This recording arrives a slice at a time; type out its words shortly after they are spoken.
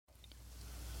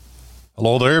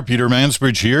Hello there, Peter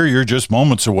Mansbridge here. You're just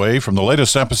moments away from the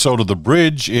latest episode of The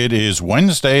Bridge. It is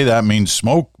Wednesday. That means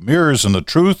Smoke, Mirrors, and the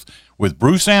Truth with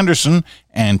Bruce Anderson.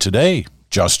 And today,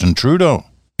 Justin Trudeau.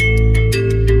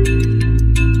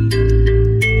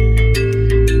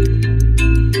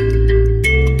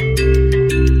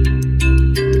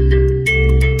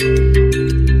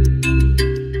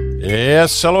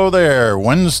 Yes, hello there.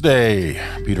 Wednesday.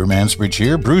 Peter Mansbridge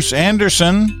here. Bruce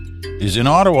Anderson is in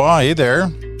Ottawa. Hey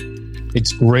there.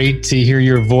 It's great to hear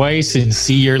your voice and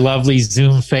see your lovely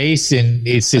Zoom face, and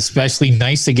it's especially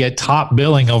nice to get top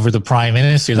billing over the Prime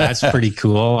Minister. That's pretty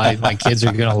cool. My kids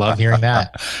are going to love hearing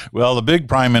that. Well, the big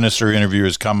Prime Minister interview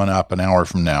is coming up an hour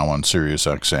from now on Sirius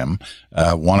XM,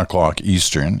 1 o'clock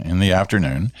Eastern in the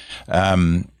afternoon.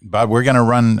 But we're going to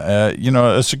run,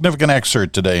 a significant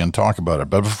excerpt today and talk about it.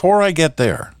 But before I get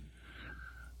there,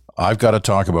 I've got to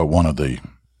talk about one of the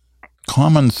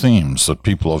common themes that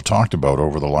people have talked about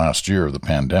over the last year of the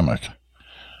pandemic.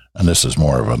 And this is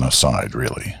more of an aside,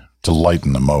 really, to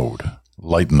lighten the mood.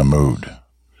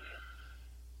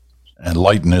 And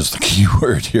lighten is the key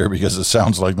word here because it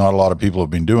sounds like not a lot of people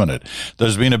have been doing it.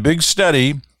 There's been a big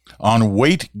study on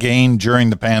weight gain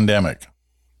during the pandemic.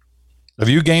 Have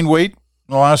you gained weight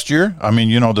in the last year? I mean,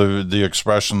 you know, the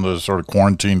expression, the sort of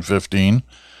quarantine 15.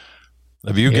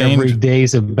 Have you gained? Every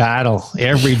day's a battle.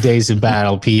 Every day's a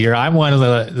battle, Peter. I'm one of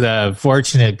the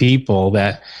fortunate people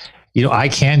that, I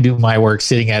can do my work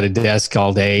sitting at a desk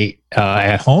all day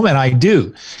at home, and I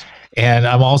do. And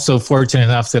I'm also fortunate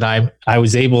enough that I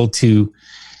was able to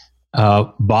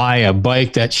buy a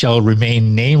bike that shall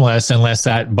remain nameless unless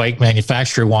that bike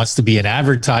manufacturer wants to be an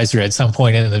advertiser at some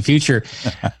point in the future.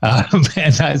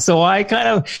 So I kind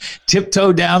of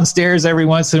tiptoe downstairs every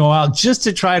once in a while just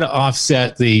to try to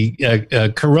offset the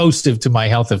corrosive to my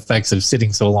health effects of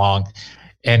sitting so long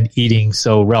and eating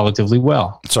so relatively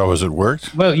well. So has it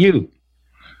worked? Well, you.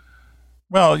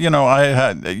 Well,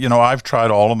 I've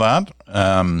tried all of that.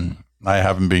 I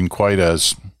haven't been quite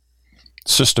as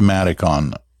systematic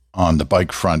on the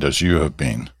bike front as you have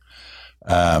been.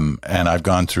 And I've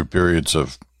gone through periods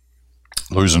of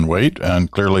losing weight, and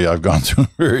clearly I've gone through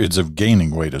periods of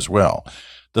gaining weight as well.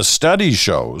 The study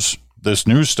shows, this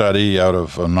new study out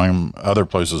of among other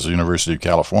places, the University of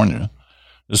California,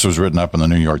 this was written up in the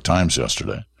New York Times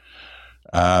yesterday,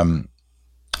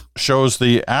 shows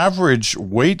the average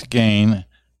weight gain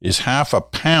is half a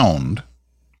pound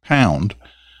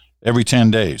every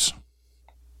 10 days.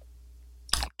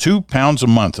 2 pounds a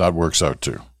month, that works out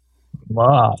to.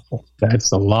 Wow,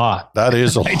 that's a lot. That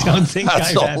is a lot. I don't think I've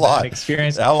had that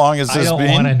experience. How long has this been? I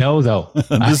don't want to know, though.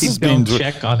 This has been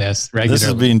check on this regularly. This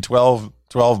has been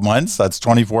 12 months. That's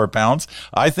 24 pounds.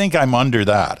 I think I'm under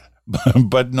that,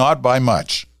 but not by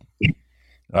much.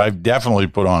 I've definitely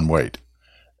put on weight.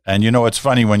 And it's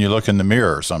funny when you look in the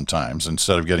mirror sometimes,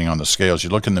 instead of getting on the scales, you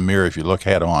look in the mirror, if you look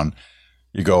head on,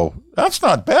 you go, that's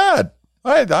not bad.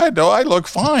 I look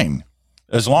fine.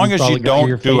 As long as you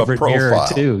don't do a profile.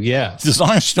 Too, yeah. As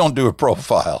long as you don't do a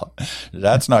profile.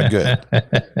 That's not good.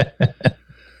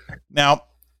 Now,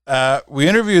 we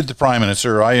interviewed the Prime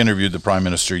Minister, or I interviewed the Prime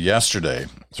Minister yesterday,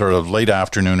 sort of late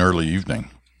afternoon, early evening.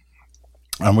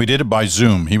 And we did it by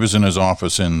Zoom. He was in his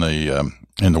office in the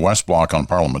West Block on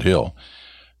Parliament Hill.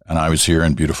 And I was here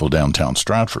in beautiful downtown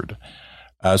Stratford.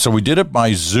 So we did it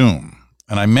by Zoom.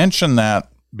 And I mention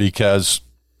that because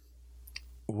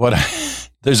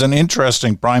there's an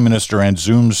interesting Prime Minister and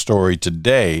Zoom story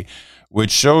today,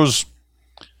 which shows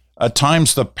at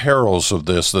times the perils of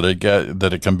this, that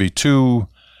it can be too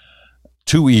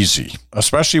easy,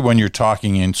 especially when you're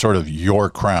talking in sort of your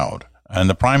crowd. And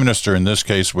the Prime Minister in this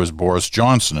case was Boris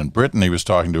Johnson. In Britain, he was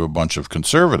talking to a bunch of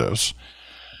conservatives,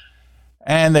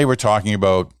 and they were talking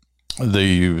about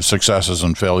the successes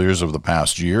and failures of the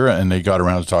past year, and they got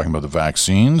around to talking about the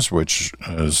vaccines, which,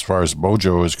 as far as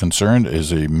Bojo is concerned,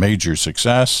 is a major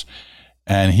success.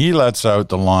 And he lets out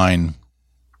the line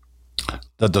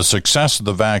that the success of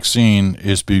the vaccine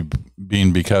is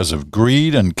being because of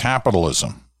greed and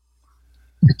capitalism.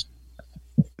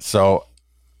 So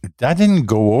that didn't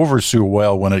go over so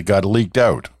well when it got leaked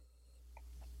out.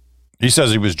 He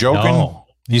says he was joking. No.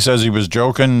 He says he was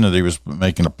joking, that he was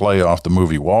making a play off the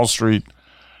movie Wall Street.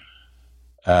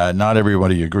 Not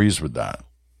everybody agrees with that.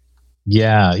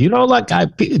 Yeah.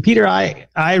 Peter,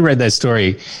 I read that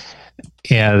story,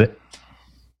 and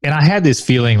I had this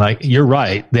feeling like, you're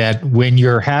right, that when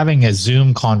you're having a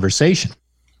Zoom conversation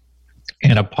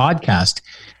and a podcast,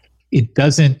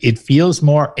 it feels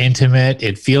more intimate.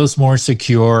 It feels more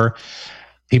secure.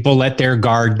 People let their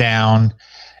guard down.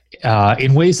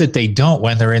 in ways that they don't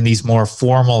when they're in these more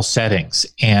formal settings.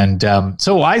 And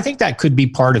so I think that could be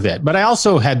part of it. But I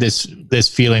also had this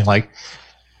feeling like,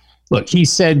 look, he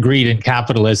said greed and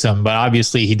capitalism, but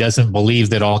obviously he doesn't believe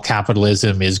that all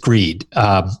capitalism is greed,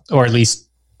 or at least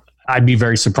I'd be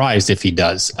very surprised if he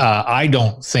does. I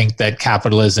don't think that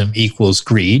capitalism equals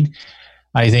greed.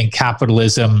 I think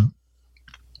capitalism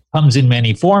comes in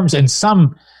many forms, and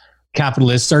some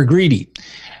capitalists are greedy.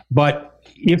 But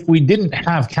if we didn't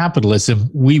have capitalism,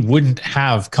 we wouldn't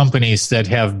have companies that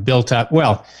have built up.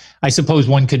 Well, I suppose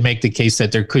one could make the case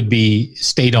that there could be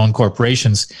state-owned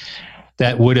corporations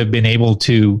that would have been able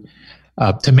to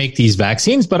make these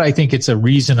vaccines. But I think it's a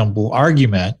reasonable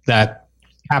argument that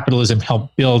capitalism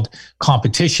helped build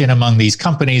competition among these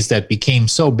companies that became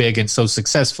so big and so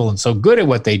successful and so good at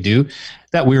what they do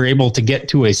that we were able to get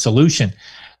to a solution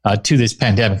to this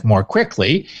pandemic more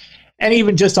quickly. And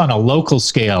even just on a local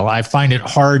scale, I find it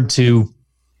hard to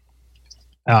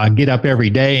get up every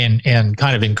day and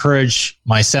kind of encourage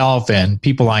myself and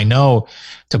people I know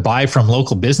to buy from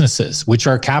local businesses, which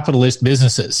are capitalist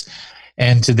businesses,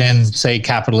 and to then say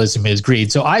capitalism is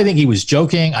greed. So I think he was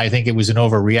joking. I think it was an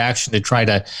overreaction to try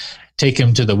to take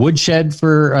him to the woodshed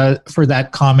for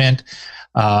that comment.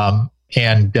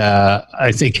 And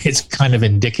I think it's kind of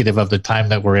indicative of the time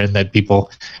that we're in, that people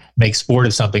make sport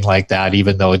of something like that,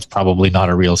 even though it's probably not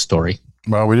a real story.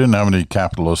 Well, we didn't have any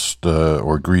capitalist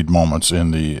or greed moments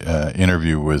in the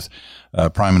interview with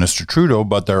Prime Minister Trudeau,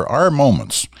 but there are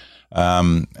moments.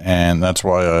 And that's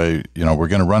why we're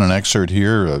going to run an excerpt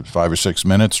here, 5 or 6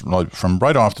 minutes from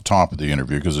right off the top of the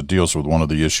interview, because it deals with one of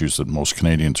the issues that most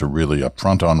Canadians are really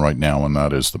upfront on right now, and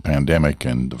that is the pandemic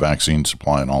and the vaccine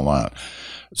supply and all that.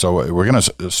 So we're going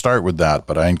to start with that,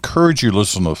 but I encourage you to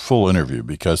listen to the full interview,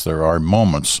 because there are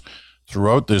moments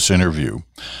throughout this interview.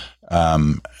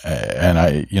 And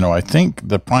I think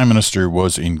the Prime Minister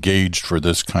was engaged for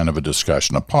this kind of a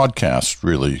discussion, a podcast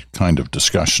really kind of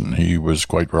discussion. He was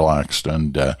quite relaxed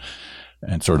and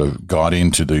sort of got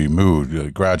into the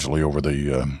mood gradually over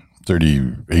the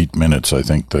 38 minutes, I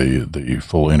think the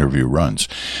full interview runs.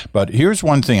 But here's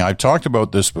one thing. I've talked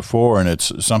about this before, and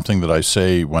it's something that I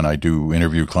say when I do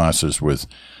interview classes with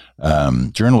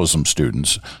journalism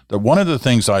students, that one of the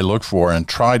things I look for and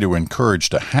try to encourage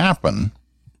to happen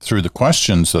through the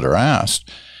questions that are asked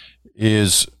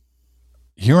is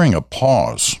hearing a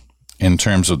pause in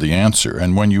terms of the answer.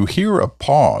 And when you hear a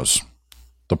pause,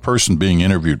 the person being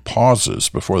interviewed pauses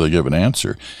before they give an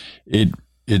answer,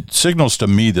 it signals to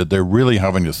me that they're really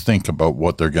having to think about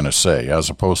what they're going to say, as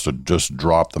opposed to just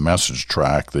drop the message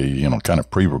track, the kind of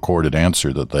pre-recorded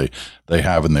answer that they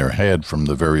have in their head from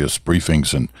the various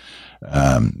briefings and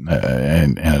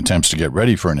attempts to get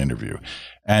ready for an interview.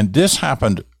 And this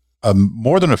happened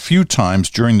more than a few times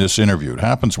during this interview. It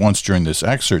happens once during this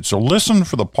excerpt. So listen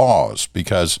for the pause,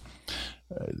 because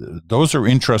those are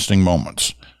interesting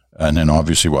moments. And then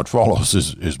obviously what follows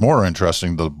is more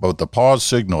interesting. But the pause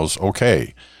signals,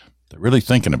 okay, they're really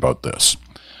thinking about this.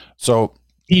 So,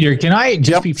 Peter, can I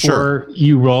before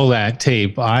you roll that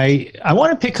tape, I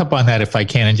want to pick up on that if I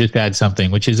can and just add something,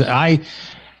 which is I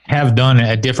have done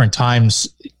at different times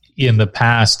in the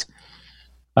past.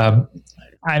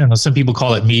 I don't know, some people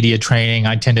call it media training.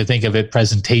 I tend to think of it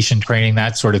presentation training,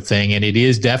 that sort of thing. And it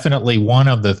is definitely one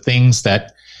of the things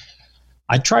that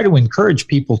I try to encourage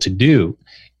people to do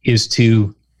is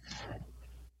to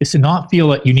not feel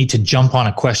that you need to jump on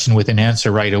a question with an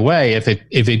answer right away. If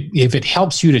it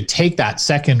helps you to take that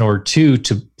second or two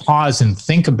to pause and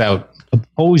think about,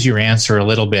 pose your answer a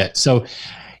little bit. So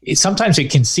sometimes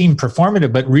it can seem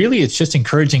performative, but really it's just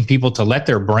encouraging people to let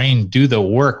their brain do the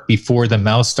work before the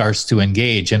mouth starts to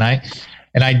engage. And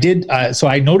I did. So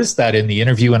I noticed that in the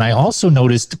interview, and I also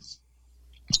noticed,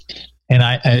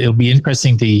 and it'll be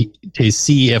interesting to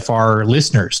see if our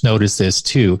listeners notice this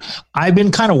too. I've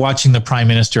been kind of watching the Prime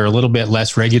Minister a little bit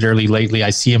less regularly lately.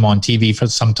 I see him on TV for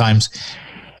sometimes,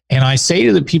 and I say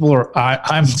to the people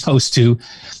I'm close to,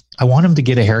 I want him to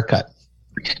get a haircut.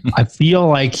 I feel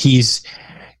like he's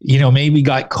maybe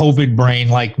got COVID brain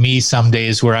like me some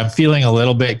days, where I'm feeling a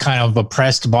little bit kind of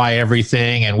oppressed by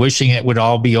everything and wishing it would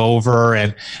all be over.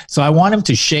 And so I want him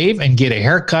to shave and get a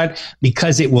haircut,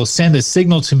 because it will send a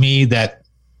signal to me that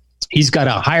he's got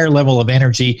a higher level of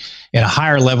energy and a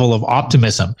higher level of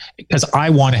optimism, because I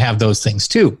want to have those things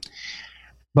too.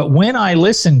 But when I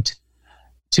listened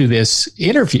to this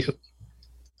interview,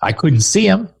 I couldn't see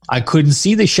him. I couldn't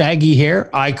see the shaggy hair.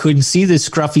 I couldn't see the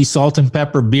scruffy salt and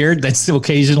pepper beard that's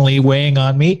occasionally weighing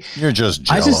on me. You're just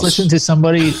jealous. I just listened to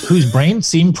somebody whose brain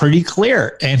seemed pretty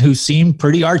clear and who seemed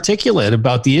pretty articulate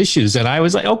about the issues. And I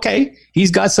was like, okay,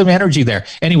 he's got some energy there.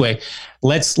 Anyway,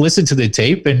 let's listen to the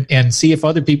tape and see if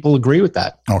other people agree with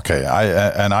that. Okay.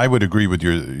 I would agree with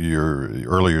your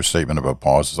earlier statement about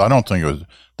pauses. I don't think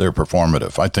they're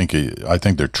performative. I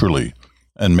think they're truly,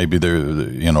 and maybe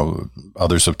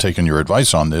others have taken your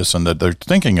advice on this, and that they're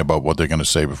thinking about what they're going to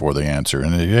say before they answer.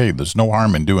 And hey, there's no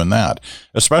harm in doing that,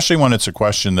 especially when it's a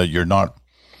question that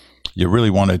you really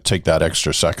want to take that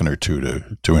extra second or two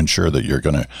to ensure that you're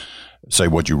going to say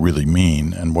what you really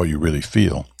mean and what you really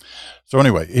feel. So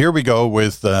anyway, here we go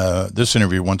with this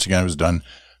interview. Once again, it was done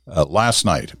last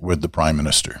night with the Prime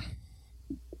Minister.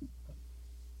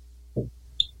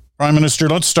 Prime Minister,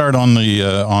 let's start on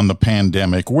the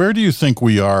pandemic. Where do you think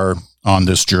we are on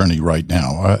this journey right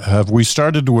now? Have we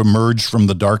started to emerge from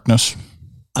the darkness?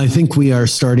 I think we are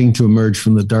starting to emerge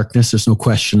from the darkness. There's no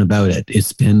question about it.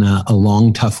 It's been a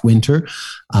long, tough winter.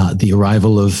 The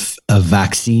arrival of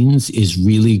vaccines is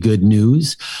really good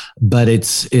news, but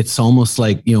it's almost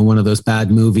like, one of those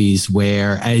bad movies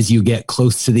where as you get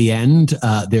close to the end,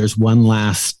 there's one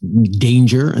last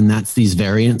danger, and that's these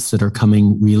variants that are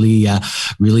coming really,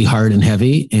 really hard and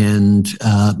heavy and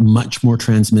much more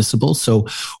transmissible. So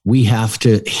we have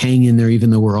to hang in there, even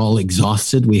though we're all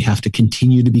exhausted. We have to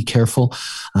continue to be careful.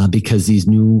 Because these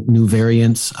new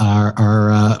variants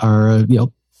are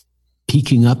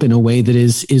peaking up in a way that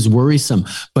is worrisome.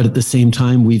 But at the same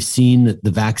time, we've seen that the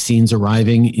vaccines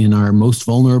arriving in our most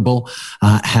vulnerable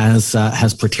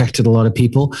has protected a lot of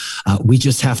people. We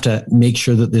just have to make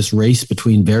sure that this race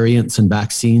between variants and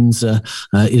vaccines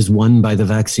is won by the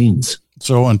vaccines.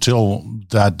 So until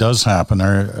that does happen,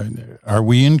 are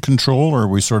we in control, or are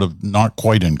we sort of not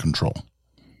quite in control?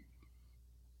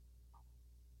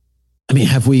 I mean,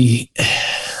 have we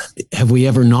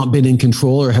ever not been in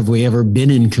control, or have we ever been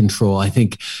in control? I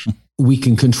think we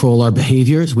can control our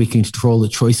behaviors. We can control the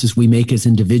choices we make as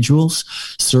individuals.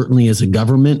 Certainly as a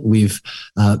government, we've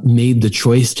made the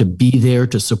choice to be there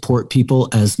to support people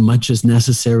as much as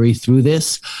necessary through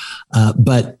this.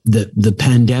 But the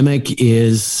pandemic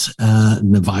is,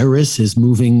 the virus is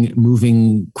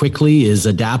moving quickly, is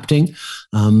adapting.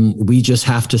 We just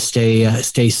have to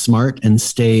stay smart and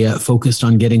stay focused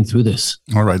on getting through this.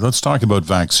 All right, let's talk about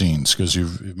vaccines, because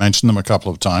you've mentioned them a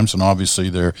couple of times, and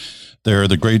obviously they're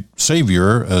the great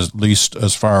savior, at least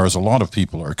as far as a lot of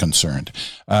people are concerned.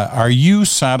 Are you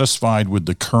satisfied with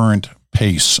the current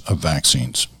pace of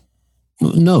vaccines?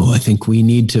 No, I think we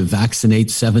need to vaccinate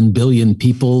 7 billion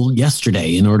people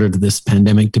yesterday in order for this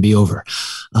pandemic to be over.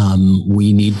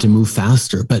 We need to move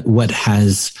faster. But what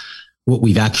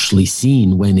we've actually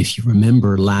seen when, if you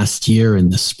remember last year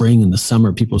in the spring and the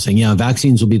summer, people saying, yeah,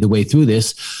 vaccines will be the way through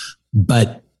this,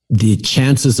 but the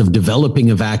chances of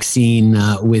developing a vaccine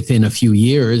within a few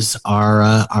years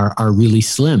are really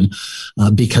slim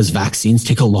because vaccines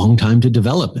take a long time to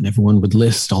develop, and everyone would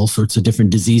list all sorts of different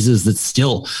diseases that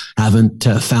still haven't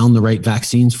found the right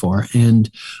vaccines for. And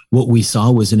what we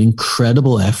saw was an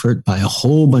incredible effort by a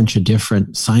whole bunch of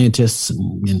different scientists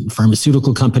and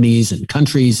pharmaceutical companies and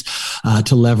countries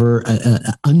to lever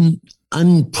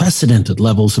unprecedented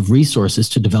levels of resources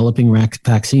to developing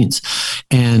vaccines.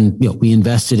 And we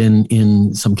invested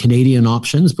in some Canadian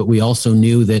options, but we also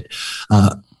knew that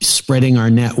spreading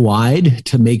our net wide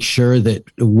to make sure that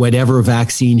whatever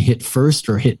vaccine hit first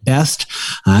or hit best,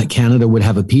 Canada would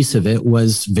have a piece of it,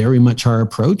 was very much our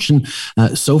approach. And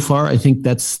so far, I think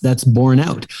that's borne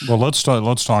out. Well, let's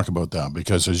talk about that,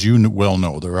 because as you well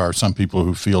know, there are some people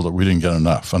who feel that we didn't get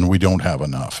enough and we don't have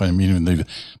enough. I mean, the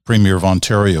Premier of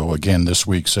Ontario again this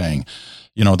week saying,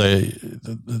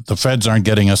 the feds aren't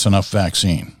getting us enough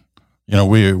vaccine.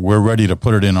 We're ready to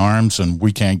put it in arms and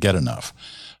we can't get enough.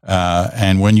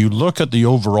 And when you look at the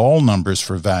overall numbers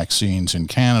for vaccines in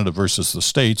Canada versus the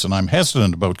States, and I'm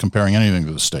hesitant about comparing anything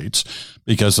to the States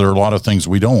because there are a lot of things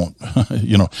we don't,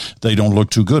 they don't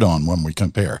look too good on when we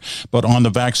compare. But on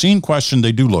the vaccine question,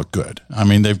 they do look good. I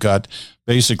mean, they've got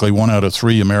basically 1 out of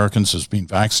 3 Americans has been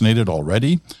vaccinated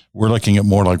already. We're looking at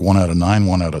more like 1 out of 9,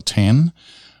 1 out of 10.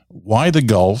 Why the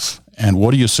gulf? And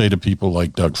what do you say to people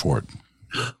like Doug Ford?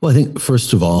 Well, I think,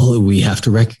 first of all, we have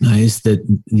to recognize that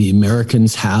the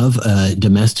Americans have a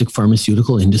domestic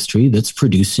pharmaceutical industry that's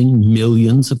producing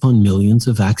millions upon millions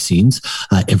of vaccines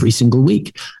every single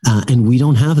week. And we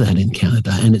don't have that in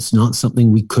Canada. And it's not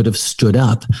something we could have stood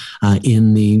up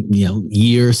in the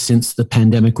year since the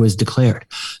pandemic was declared.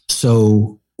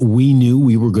 So we knew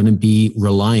we were going to be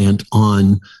reliant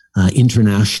on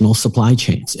international supply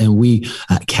chains, and we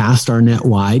cast our net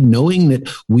wide, knowing that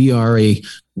we are a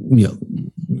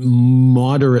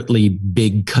moderately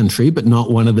big country, but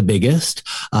not one of the biggest,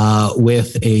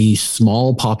 with a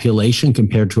small population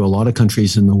compared to a lot of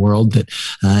countries in the world that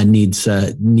needs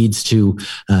to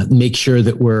make sure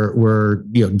that we're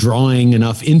drawing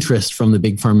enough interest from the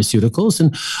big pharmaceuticals.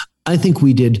 And I think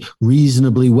we did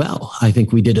reasonably well. I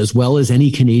think we did as well as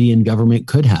any Canadian government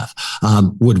could have.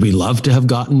 Would we love to have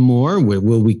gotten more?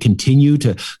 Will we continue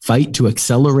to fight to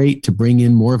accelerate, to bring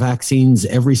in more vaccines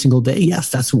every single day? Yes,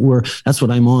 that's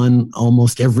what I'm on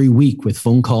almost every week, with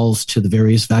phone calls to the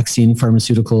various vaccine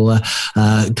pharmaceutical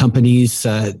companies,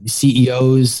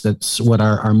 CEOs. That's what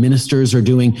our ministers are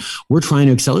doing. We're trying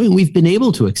to accelerate, and we've been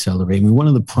able to accelerate. I mean, one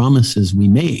of the promises we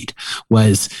made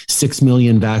was 6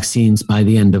 million vaccines by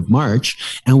the end of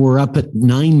March, and we're up at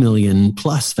 9 million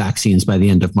plus vaccines by the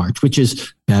end of March, which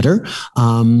is better.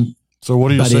 So what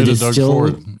do you say to Doug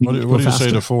Ford? What do you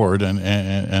say to Ford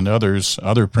and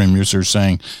other premiers are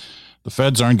saying the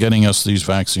feds aren't getting us these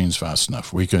vaccines fast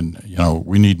enough? We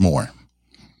need more.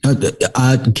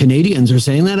 Canadians are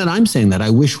saying that, and I'm saying that.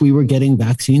 I wish we were getting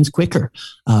vaccines quicker,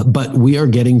 but we are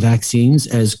getting vaccines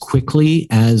as quickly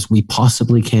as we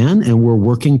possibly can, and we're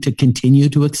working to continue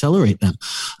to accelerate them.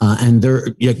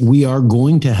 We are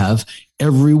going to have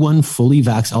everyone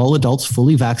all adults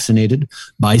fully vaccinated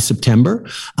by September.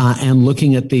 And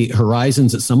looking at the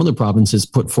horizons that some of the provinces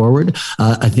put forward,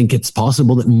 I think it's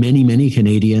possible that many, many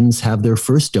Canadians have their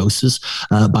first doses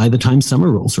by the time summer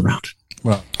rolls around.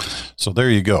 Well, so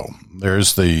there you go.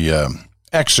 There's the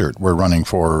excerpt we're running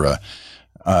for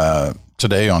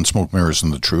today on Smoke, Mirrors,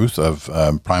 and the Truth of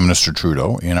Prime Minister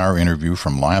Trudeau in our interview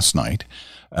from last night.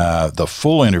 The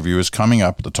full interview is coming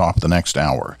up at the top of the next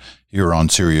hour here on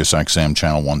Sirius XM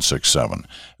Channel 167.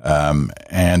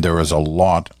 And there is a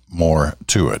lot more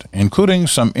to it, including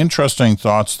some interesting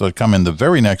thoughts that come in the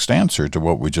very next answer to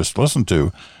what we just listened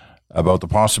to about the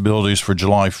possibilities for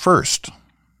July 1st.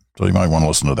 So you might want to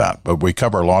listen to that. But we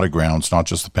cover a lot of grounds, not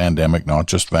just the pandemic, not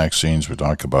just vaccines. We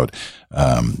talk about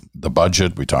the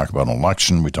budget. We talk about an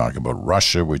election. We talk about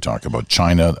Russia. We talk about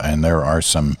China. And there are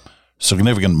some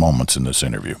significant moments in this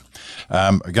interview.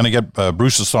 I'm going to get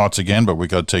Bruce's thoughts again, but we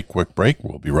got to take a quick break.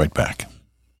 We'll be right back.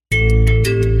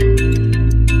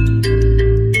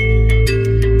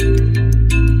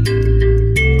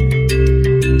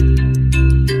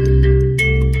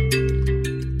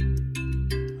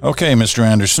 Okay, Mr.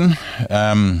 Anderson,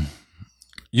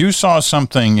 you saw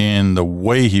something in the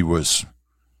way he was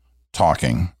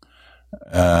talking.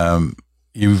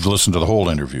 You've listened to the whole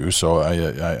interview, so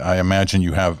I imagine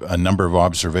you have a number of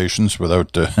observations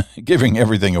without giving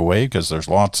everything away, because there's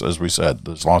lots, as we said,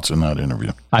 there's lots in that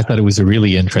interview. I thought it was a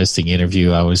really interesting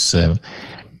interview. I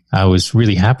was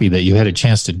really happy that you had a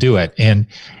chance to do it. And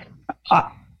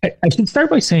I should start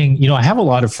by saying, I have a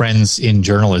lot of friends in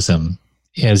journalism,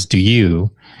 as do you.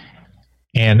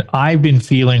 And I've been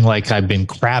feeling like I've been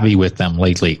crabby with them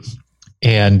lately.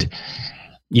 And,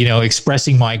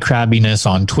 expressing my crabbiness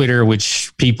on Twitter,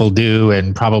 which people do,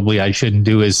 and probably I shouldn't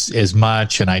do as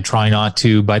much, and I try not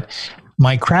to. But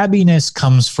my crabbiness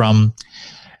comes from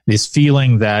this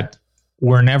feeling that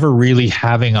we're never really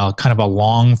having a kind of a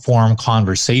long-form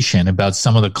conversation about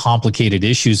some of the complicated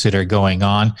issues that are going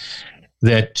on,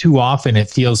 that too often it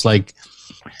feels like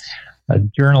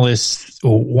journalists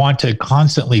want to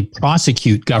constantly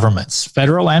prosecute governments,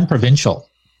 federal and provincial,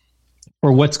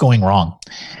 for what's going wrong.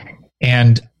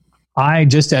 And I,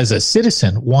 just as a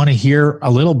citizen, want to hear a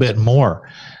little bit more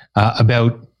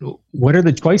about what are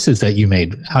the choices that you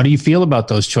made? How do you feel about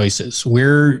those choices?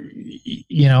 Where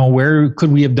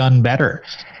could we have done better?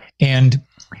 And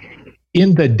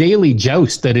in the daily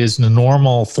joust that is the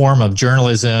normal form of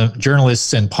journalism,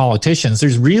 journalists and politicians,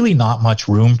 there's really not much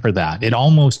room for that. It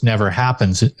almost never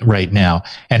happens right now,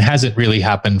 and hasn't really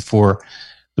happened for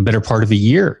the better part of a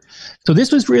year. So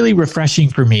this was really refreshing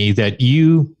for me, that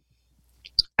you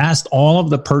asked all of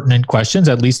the pertinent questions,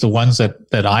 at least the ones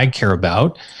that I care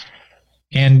about,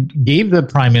 and gave the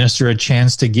Prime Minister a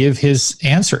chance to give his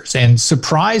answers. And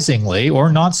surprisingly,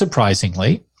 or not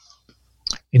surprisingly,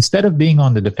 instead of being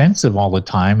on the defensive all the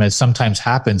time, as sometimes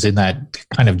happens in that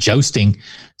kind of jousting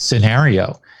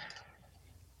scenario,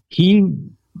 he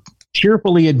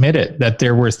cheerfully admitted that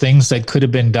there were things that could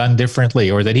have been done differently,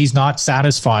 or that he's not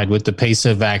satisfied with the pace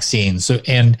of vaccines.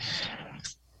 And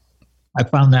I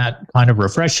found that kind of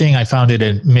refreshing. I found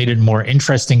it made it a more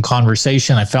interesting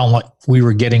conversation. I felt like we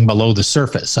were getting below the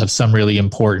surface of some really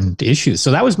important issues. So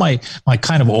that was my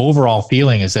kind of overall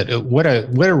feeling, is that what a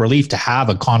relief to have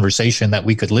a conversation that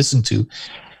we could listen to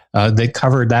that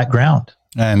covered that ground.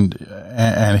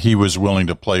 and he was willing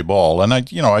to play ball. And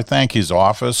I thank his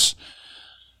office,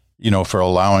 for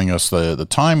allowing us the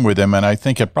time with him. And I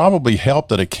think it probably helped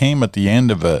that it came at the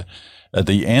end of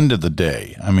the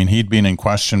day. I mean, he'd been in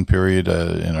question period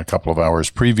in a couple of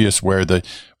hours previous, where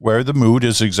the mood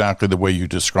is exactly the way you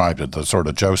described it, the sort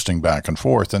of jousting back and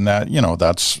forth, and that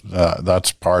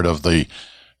that's part of the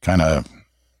kind of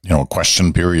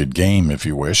question period game, if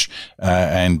you wish,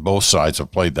 and both sides have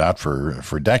played that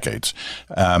for decades.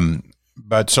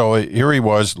 But so here he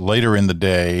was later in the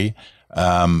day.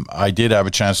 I did have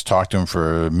a chance to talk to him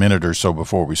for a minute or so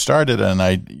before we started, and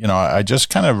I just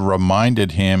kind of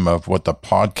reminded him of what the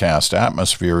podcast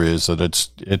atmosphere is, that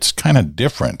it's kind of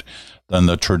different than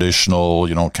the traditional,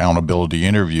 accountability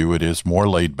interview. It is more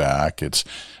laid back. It's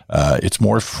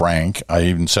more frank. I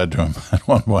even said to him at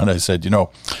one point, I said,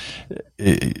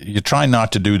 you try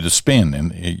not to do the spin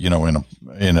in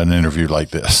an interview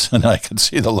like this. And I could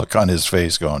see the look on his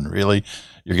face going, really?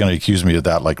 You're going to accuse me of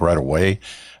that like right away?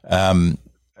 And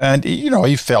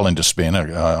he fell into spin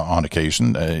on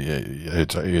occasion.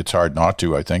 It's hard not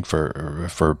to, I think,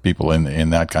 for people in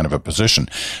that kind of a position.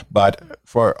 But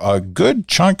for a good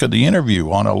chunk of the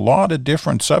interview on a lot of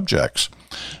different subjects,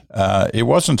 it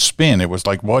wasn't spin. It was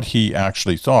like what he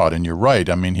actually thought. And you're right.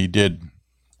 I mean, he did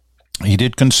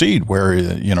concede where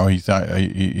he thought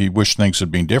he wished things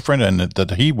had been different, and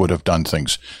that he would have done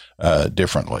things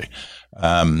differently.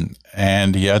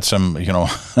 And he had some, I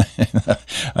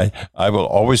will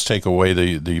always take away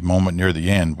the moment near the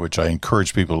end, which I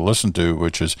encourage people to listen to,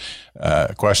 which is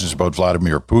questions about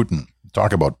Vladimir Putin.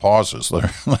 Talk about pauses.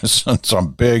 There's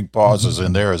some big pauses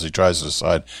in there as he tries to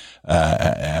decide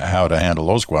how to handle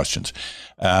those questions.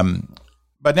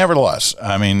 But nevertheless,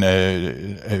 I mean,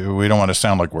 we don't want to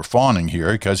sound like we're fawning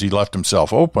here, because he left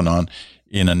himself open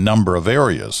in a number of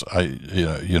areas,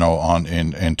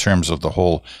 in terms of the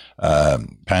whole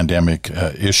pandemic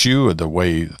issue, the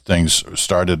way things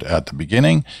started at the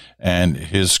beginning, and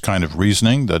his kind of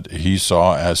reasoning that he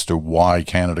saw as to why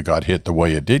Canada got hit the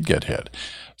way it did get hit.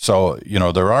 So,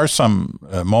 there are some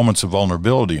moments of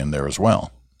vulnerability in there as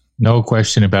well. No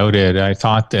question about it. I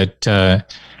thought that,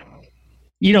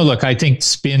 look, I think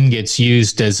spin gets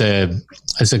used as a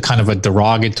kind of a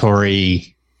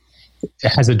derogatory.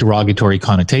 It has a derogatory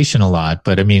connotation a lot,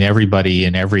 but I mean, everybody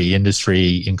in every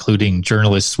industry, including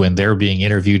journalists, when they're being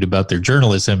interviewed about their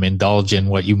journalism, indulge in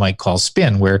what you might call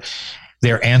spin, where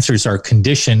their answers are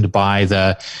conditioned by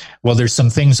there's some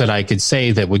things that I could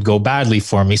say that would go badly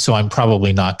for me, so I'm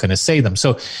probably not going to say them.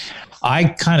 So I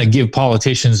kind of give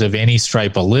politicians of any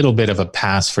stripe a little bit of a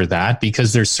pass for that,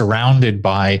 because they're surrounded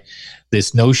by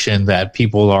this notion that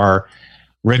people are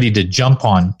ready to jump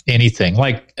on anything,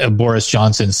 like Boris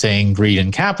Johnson saying greed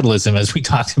and capitalism, as we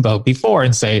talked about before,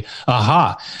 and say,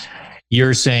 aha,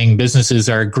 you're saying businesses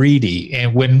are greedy.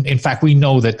 And when in fact, we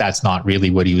know that that's not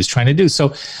really what he was trying to do.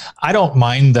 So I don't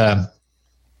mind the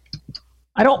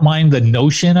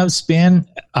notion of spin,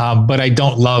 but I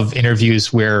don't love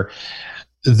interviews where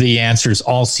the answers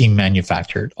all seem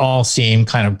manufactured, all seem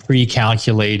kind of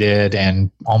pre-calculated and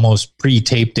almost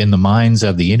pre-taped in the minds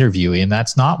of the interviewee. And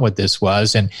that's not what this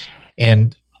was. And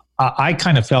I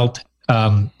kind of felt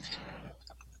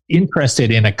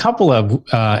interested in a couple of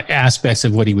aspects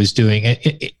of what he was doing.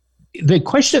 The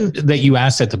question that you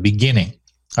asked at the beginning,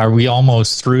 are we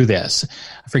almost through this?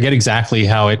 I forget exactly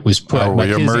how it was put. Are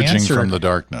we emerging from the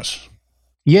darkness?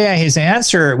 Yeah, his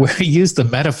answer, where he used the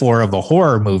metaphor of a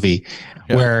horror movie,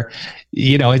 where,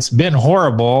 it's been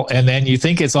horrible, and then you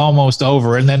think it's almost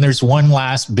over, and then there's one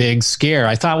last big scare.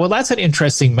 I thought, well, that's an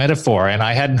interesting metaphor, and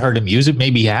I hadn't heard him use it.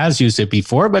 Maybe he has used it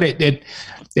before, but it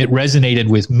resonated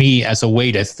with me as a way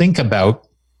to think about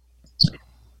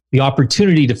the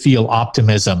opportunity to feel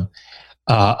optimism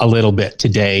a little bit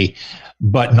today,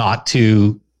 but not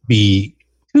to be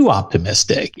too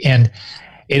optimistic. And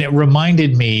it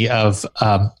reminded me of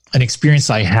an experience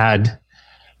I had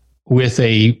with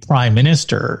a prime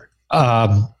minister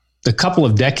a couple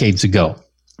of decades ago,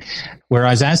 where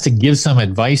I was asked to give some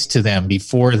advice to them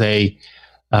before they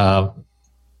called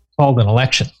an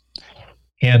election.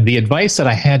 And the advice that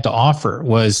I had to offer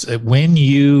was that when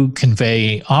you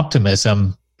convey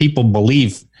optimism, people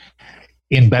believe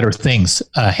in better things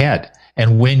ahead.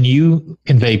 And when you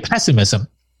convey pessimism,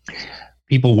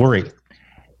 people worry.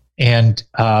 And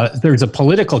there's a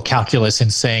political calculus in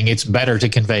saying it's better to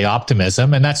convey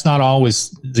optimism, and that's not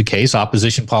always the case.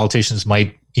 Opposition politicians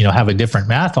might, have a different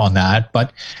math on that.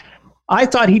 But I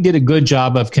thought he did a good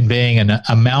job of conveying an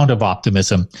amount of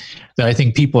optimism that I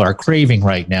think people are craving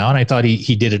right now. And I thought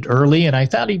he did it early, and I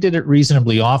thought he did it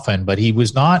reasonably often. But he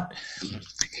was not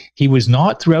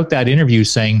throughout that interview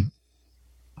saying,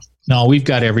 No, we've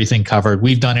got everything covered.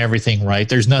 We've done everything right.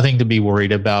 There's nothing to be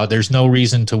worried about. There's no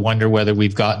reason to wonder whether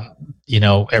we've gotten,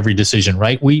 every decision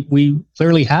right. We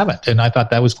clearly haven't. And I thought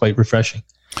that was quite refreshing.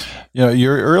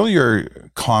 Your earlier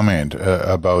comment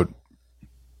about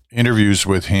interviews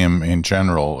with him in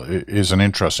general is an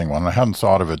interesting one. I hadn't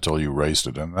thought of it till you raised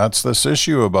it. And that's this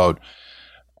issue about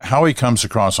how he comes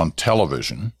across on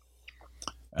television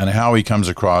and how he comes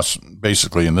across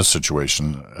basically in this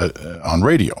situation on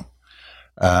radio.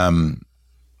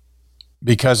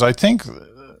 Because I think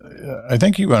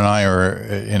you and I are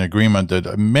in agreement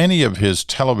that many of his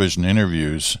television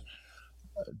interviews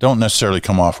don't necessarily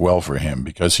come off well for him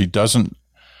because he doesn't,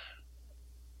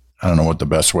 I don't know what the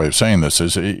best way of saying this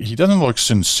is. He doesn't look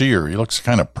sincere. He looks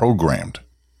kind of programmed.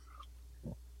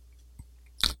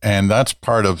 And that's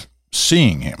part of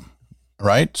seeing him,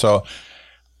 right? So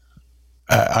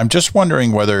I'm just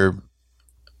wondering whether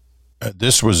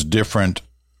this was different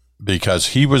because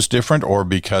he was different or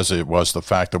because it was the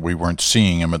fact that we weren't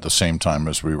seeing him at the same time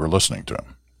as we were listening to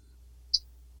him.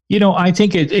 I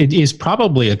think it is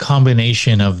probably a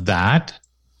combination of that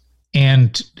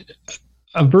and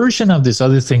a version of this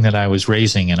other thing that I was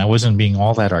raising, and I wasn't being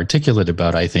all that articulate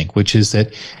about, I think, which is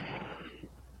that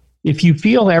if you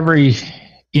feel every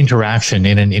interaction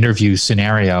in an interview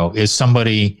scenario is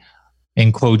somebody,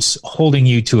 in quotes, holding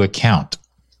you to account,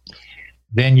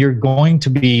 then you're going to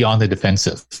be on the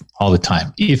defensive all the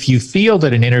time. If you feel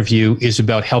that an interview is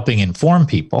about helping inform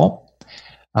people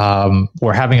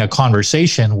or having a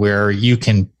conversation where you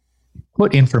can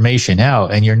put information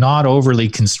out and you're not overly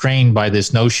constrained by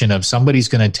this notion of somebody's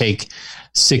going to take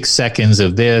 6 seconds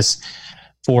of this,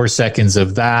 4 seconds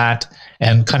of that,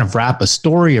 and kind of wrap a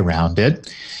story around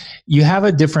it, you have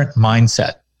a different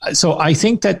mindset. So I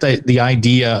think that the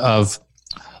idea of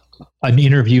an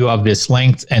interview of this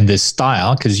length and this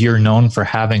style, because you're known for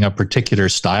having a particular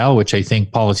style, which I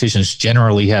think politicians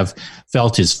generally have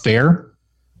felt is fair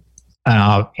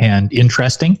and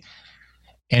interesting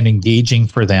and engaging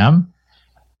for them.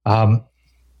 And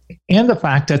the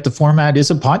fact that the format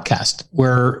is a podcast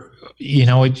where,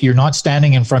 you're not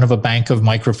standing in front of a bank of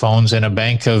microphones and a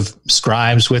bank of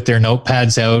scribes with their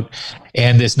notepads out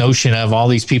and this notion of all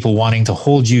these people wanting to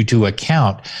hold you to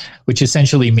account, which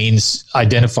essentially means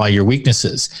identify your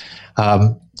weaknesses.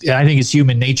 I think it's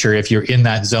human nature if you're in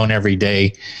that zone every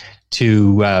day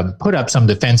to put up some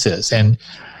defenses. And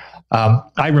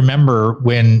I remember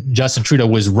when Justin Trudeau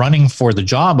was running for the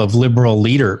job of Liberal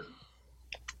leader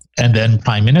and then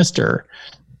Prime Minister,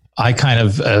 I kind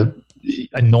of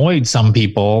annoyed some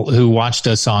people who watched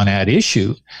us on At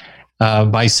Issue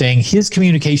by saying his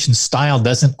communication style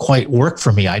doesn't quite work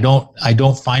for me. I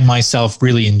don't find myself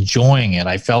really enjoying it.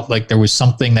 I felt like there was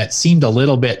something that seemed a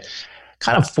little bit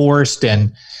kind of forced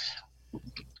and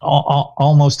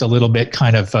almost a little bit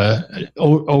kind of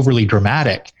overly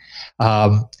dramatic.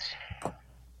 But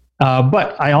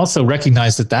I also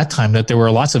recognized at that time that there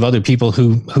were lots of other people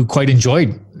who quite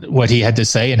enjoyed what he had to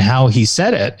say and how he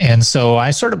said it. And so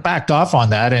I sort of backed off on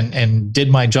that and did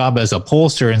my job as a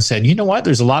pollster and said, you know what,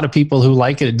 there's a lot of people who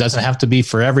like it. It doesn't have to be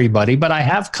for everybody. But I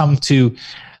have come to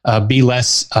be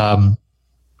less,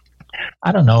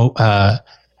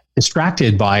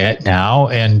 distracted by it now.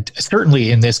 And certainly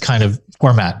in this kind of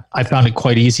format, I found it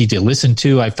quite easy to listen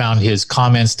to. I found his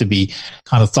comments to be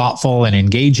kind of thoughtful and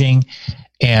engaging.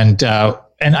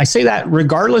 And I say that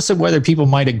regardless of whether people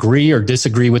might agree or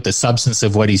disagree with the substance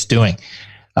of what he's doing.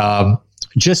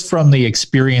 Just from the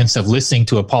experience of listening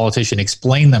to a politician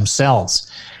explain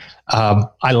themselves,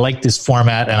 I like this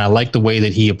format and I like the way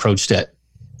that he approached it.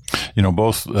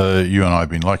 Both you and I have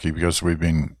been lucky because we've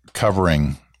been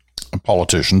covering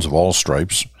politicians of all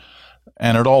stripes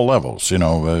and at all levels,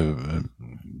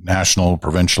 national,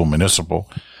 provincial, municipal,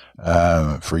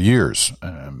 for years,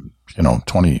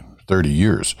 20, 30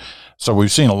 years. So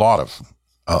we've seen a lot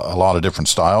of different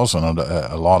styles and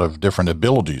a lot of different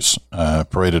abilities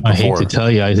paraded before. I hate to tell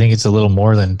you, I think it's a little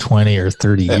more than 20 or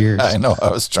 30 years. I know, I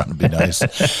was trying to be nice.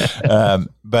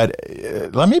 But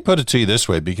let me put it to you this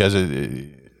way, because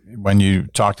when you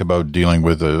talked about dealing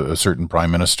with a certain prime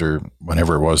minister,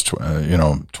 whenever it was,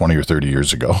 20 or 30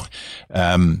 years ago,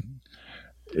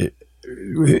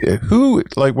 who,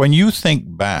 like, when you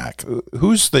think back,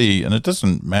 and it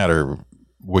doesn't matter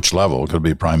which level, it could be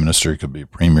a prime minister, it could be a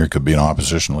premier, it could be an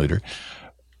opposition leader,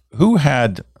 who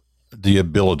had the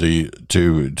ability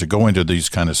to go into these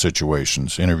kind of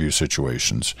situations, interview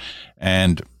situations,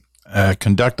 and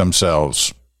conduct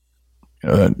themselves,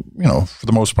 for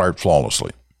the most part,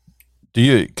 flawlessly.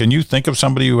 Can you think of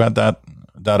somebody who had that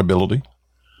ability?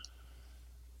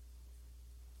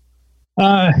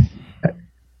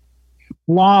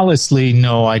 Flawlessly,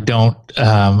 no, I don't.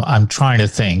 I'm trying to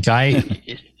think. I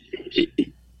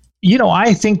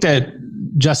think that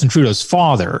Justin Trudeau's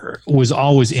father was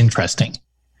always interesting.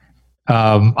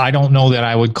 I don't know that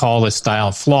I would call his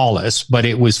style flawless, but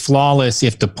it was flawless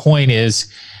if the point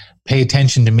is pay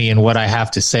attention to me and what I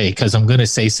have to say, because I'm going to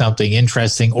say something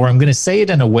interesting, or I'm going to say it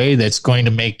in a way that's going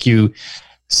to make you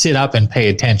sit up and pay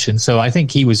attention. So I think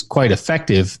he was quite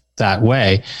effective that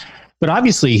way. But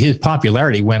obviously his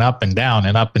popularity went up and down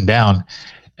and up and down.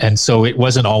 And so it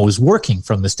wasn't always working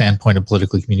from the standpoint of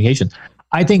political communication.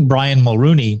 I think Brian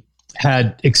Mulroney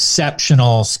had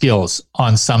exceptional skills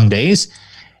on some days,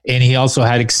 and he also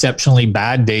had exceptionally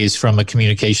bad days from a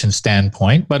communication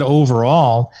standpoint. But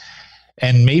overall,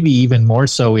 and maybe even more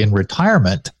so in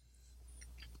retirement,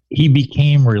 he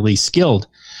became really skilled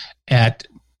at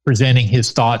presenting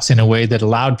his thoughts in a way that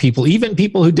allowed people, even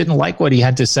people who didn't like what he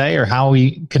had to say or how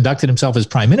he conducted himself as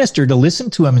prime minister, to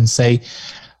listen to him and say,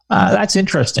 that's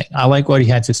interesting. I like what he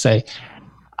had to say.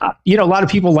 A lot of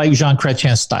people like Jean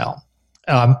Chrétien's style.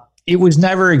 It was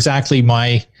never exactly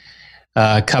my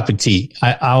cup of tea.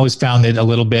 I always found it a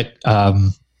little bit,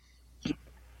 kind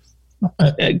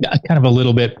of a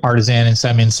little bit partisan in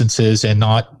some instances, and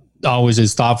not always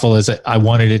as thoughtful as I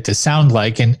wanted it to sound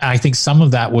like. And I think some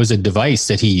of that was a device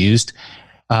that he used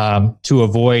to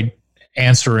avoid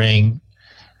answering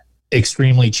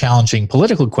extremely challenging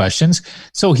political questions.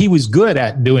 So he was good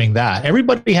at doing that.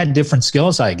 Everybody had different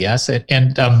skills, I guess.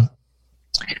 And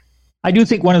I do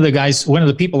think one of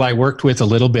the people I worked with a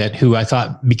little bit who I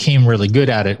thought became really good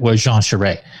at it was Jean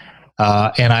Charest.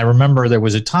 And I remember there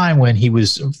was a time when he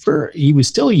was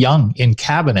still young in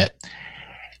cabinet,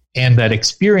 and that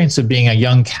experience of being a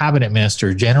young cabinet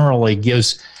minister generally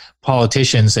gives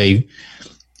politicians a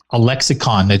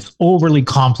lexicon that's overly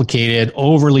complicated,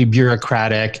 overly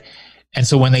bureaucratic. And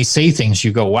so when they say things,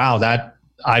 you go, wow, that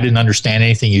I didn't understand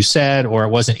anything you said, or it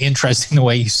wasn't interesting the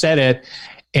way you said it.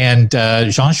 And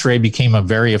Jean Charest became a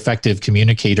very effective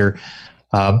communicator.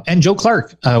 And Joe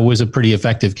Clark was a pretty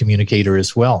effective communicator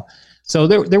as well. So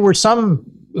there were some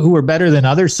who were better than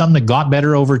others, some that got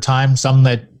better over time, some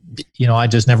that, I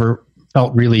just never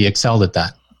felt really excelled at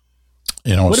that.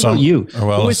 What about you?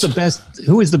 Well, who is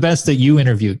the best that you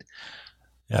interviewed?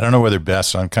 I don't know whether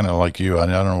best, I'm kind of like you. I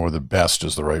don't know whether best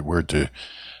is the right word to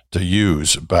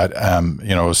use, but,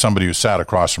 somebody who sat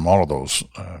across from all of those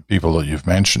people that you've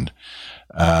mentioned,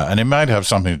 and it might have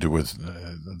something to do with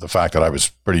the fact that I was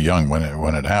pretty young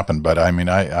when it happened. But I mean,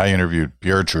 I interviewed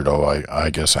Pierre Trudeau, I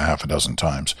guess, a half a dozen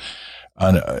times.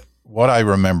 And what I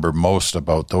remember most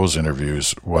about those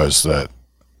interviews was that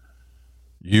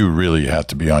you really had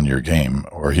to be on your game,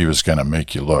 or he was going to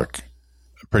make you look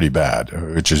pretty bad,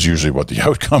 which is usually what the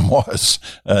outcome was,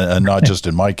 and not just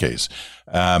in my case.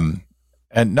 And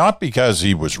not because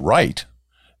he was right.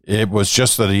 It was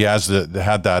just that he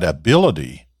had that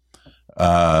ability in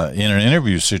an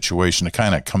interview situation to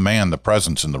kind of command the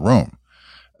presence in the room.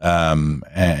 And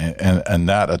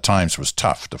that at times was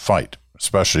tough to fight,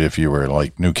 especially if you were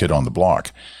like new kid on the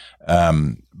block.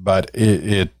 But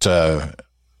it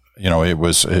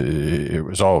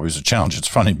was always a challenge. It's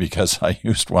funny because I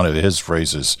used one of his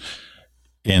phrases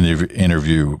in the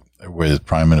interview with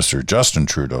Prime Minister Justin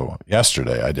Trudeau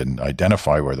yesterday. I didn't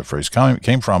identify where the phrase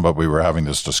came from, but we were having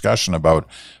this discussion about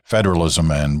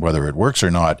federalism and whether it works or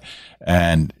not.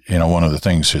 And, one of the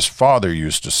things his father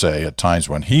used to say at times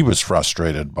when he was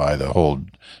frustrated by the whole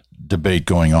debate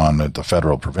going on at the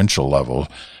federal provincial level,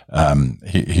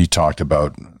 he talked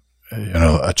about,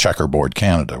 a checkerboard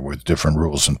Canada with different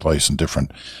rules in place and different,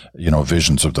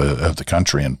 visions of the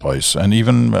country in place. And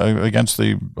even against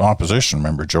the opposition,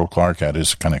 remember Joe Clark had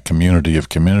his kind of community of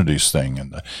communities thing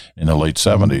in the late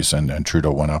 70s, and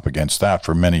Trudeau went up against that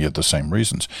for many of the same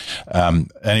reasons.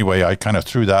 Anyway, I kind of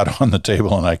threw that on the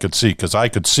table, and I could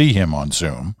see him on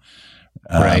Zoom.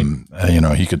 Right.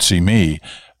 He could see me.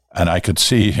 And I could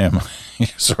see him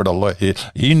sort of look,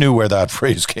 he knew where that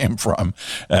phrase came from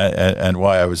and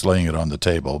why I was laying it on the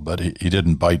table, but he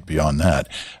didn't bite beyond that.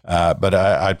 But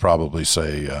I'd probably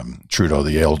say Trudeau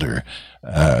the Elder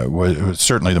was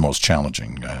certainly the most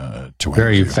challenging to interview.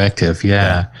 Very effective,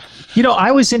 yeah.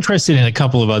 I was interested in a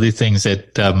couple of other things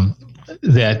that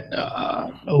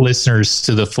listeners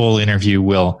to the full interview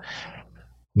will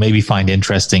maybe find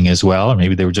interesting as well, or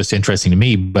maybe they were just interesting to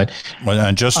me. But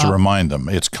and just to remind them,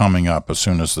 it's coming up as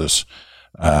soon as this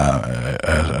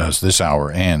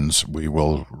hour ends. We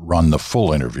will run the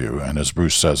full interview, and as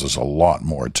Bruce says, there's a lot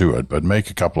more to it. But make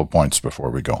a couple of points before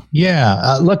we go.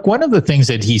 Yeah, look, one of the things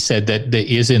that he said that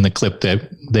is in the clip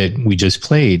that we just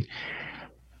played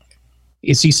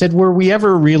is he said, "Were we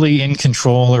ever really in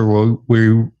control, or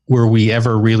were we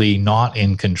ever really not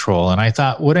in control? And I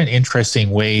thought, what an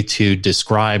interesting way to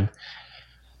describe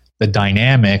the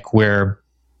dynamic where,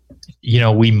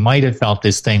 we might have felt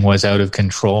this thing was out of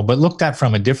control, but looked at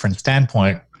from a different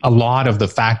standpoint, a lot of the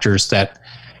factors that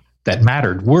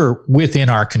mattered were within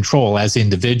our control as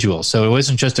individuals. So it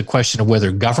wasn't just a question of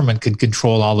whether government could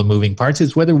control all the moving parts,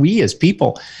 it's whether we as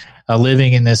people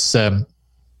living in this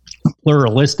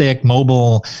pluralistic,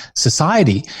 mobile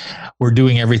society were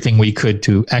doing everything we could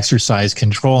to exercise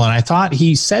control. And I thought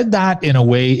he said that in a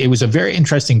way, it was a very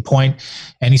interesting point,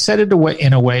 and he said it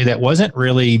in a way that wasn't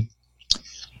really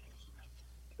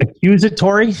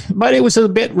accusatory, but it was a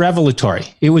bit revelatory.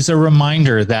 It was a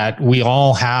reminder that we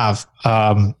all have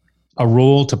a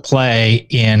role to play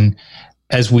in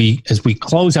as we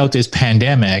close out this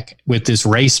pandemic with this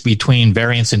race between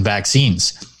variants and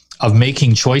vaccines, of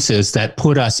making choices that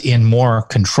put us in more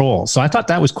control. So I thought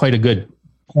that was quite a good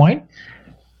point.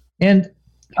 And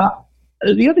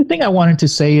the other thing I wanted to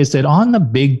say is that on the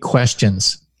big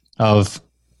questions of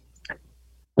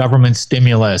government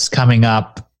stimulus coming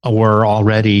up or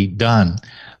already done,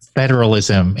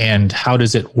 federalism and how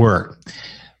does it work,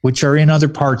 which are in other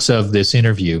parts of this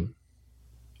interview,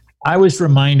 I was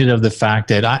reminded of the fact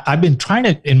that I've been trying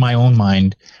to, in my own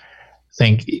mind,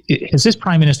 think, has this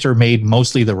prime minister made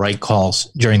mostly the right calls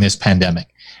during this pandemic?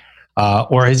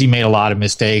 Or has he made a lot of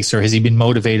mistakes? Or has he been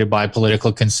motivated by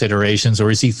political considerations?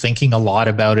 Or is he thinking a lot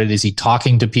about it? Is he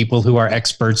talking to people who are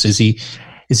experts? Is he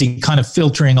kind of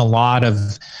filtering a lot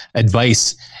of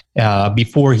advice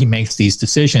before he makes these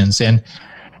decisions? And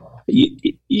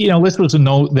this was a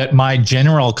note that my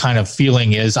general kind of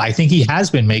feeling is I think he has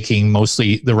been making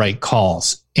mostly the right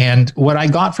calls. And what I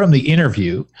got from the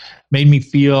interview made me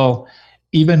feel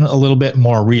even a little bit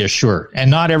more reassured.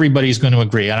 And not everybody's going to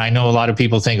agree. And I know a lot of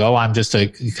people think, I'm just a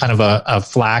kind of a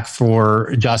flack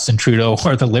for Justin Trudeau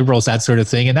or the Liberals, that sort of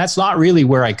thing. And that's not really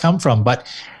where I come from. But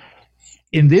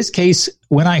in this case,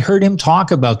 when I heard him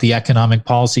talk about the economic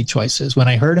policy choices, when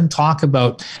I heard him talk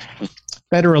about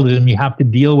federalism, you have to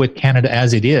deal with Canada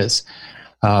as it is,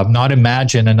 not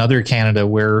imagine another Canada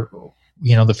where,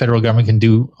 the federal government can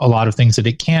do a lot of things that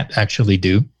it can't actually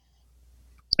do.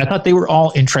 I thought they were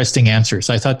all interesting answers.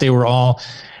 I thought they were all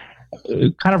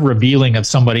kind of revealing of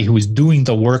somebody who was doing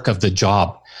the work of the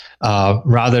job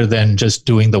rather than just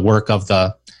doing the work of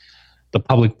the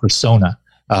public persona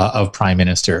of Prime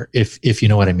Minister, if you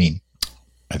know what I mean.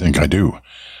 I think I do.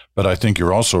 But I think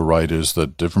you're also right is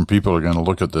that different people are going to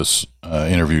look at this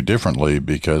interview differently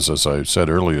because, as I said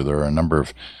earlier, there are a number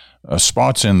of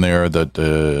spots in there that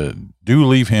do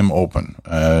leave him open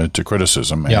to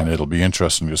criticism, and it'll be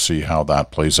interesting to see how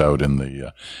that plays out in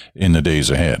the days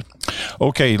ahead.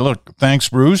 Okay, look, thanks,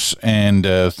 Bruce, and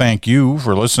thank you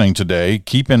for listening today.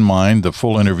 Keep in mind the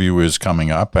full interview is coming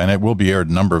up, and it will be aired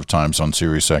a number of times on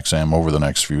Sirius XM over the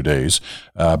next few days.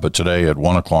 But today at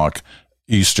 1 o'clock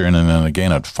Eastern, and then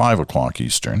again at 5 o'clock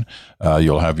Eastern,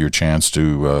 you'll have your chance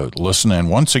to listen. And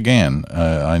once again,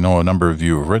 I know a number of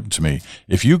you have written to me.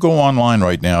 If you go online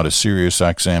right now to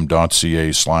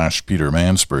SiriusXM.ca/Peter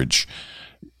Mansbridge,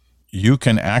 you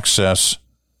can access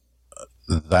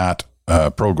that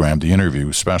program, the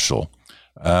interview special,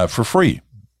 for free.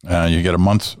 You get a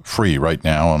month free right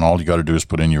now, and all you got to do is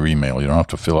put in your email. You don't have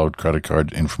to fill out credit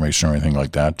card information or anything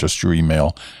like that, just your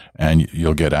email, and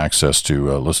you'll get access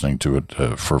to listening to it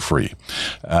for free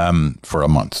for a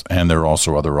month. And there are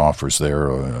also other offers there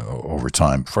over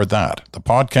time for that. The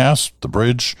podcast, The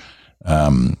Bridge,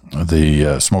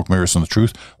 the Smoke, Mirrors, and the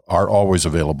Truth are always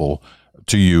available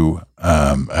to you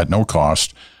at no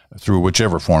cost through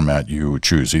whichever format you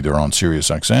choose, either on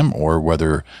SiriusXM or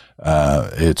whether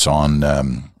it's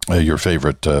on your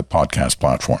favorite podcast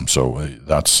platform. So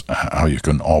that's how you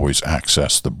can always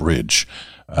access The Bridge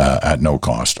at no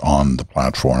cost on the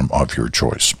platform of your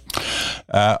choice.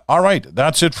 All right,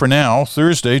 that's it for now.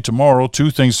 Thursday, tomorrow,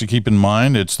 two things to keep in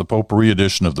mind. It's the potpourri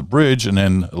edition of The Bridge, and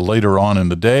then later on in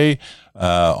the day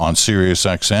on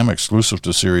SiriusXM, exclusive to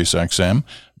SiriusXM,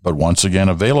 but once again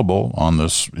available on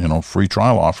this free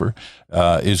trial offer,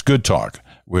 is Good Talk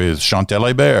with Chantal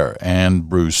Hébert and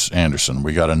Bruce Anderson.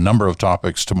 We got a number of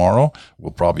topics tomorrow.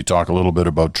 We'll probably talk a little bit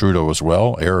about Trudeau as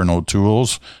well, Aaron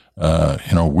O'Toole's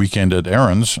weekend at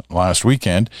Aaron's last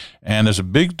weekend, and there's a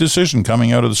big decision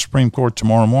coming out of the Supreme Court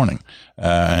tomorrow morning,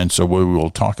 and so we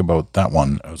will talk about that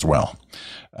one as well.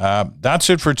 That's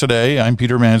it for today. I'm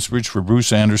Peter Mansbridge for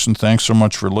Bruce Anderson. Thanks so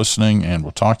much for listening, and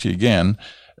we'll talk to you again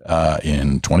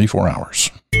in 24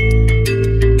 hours.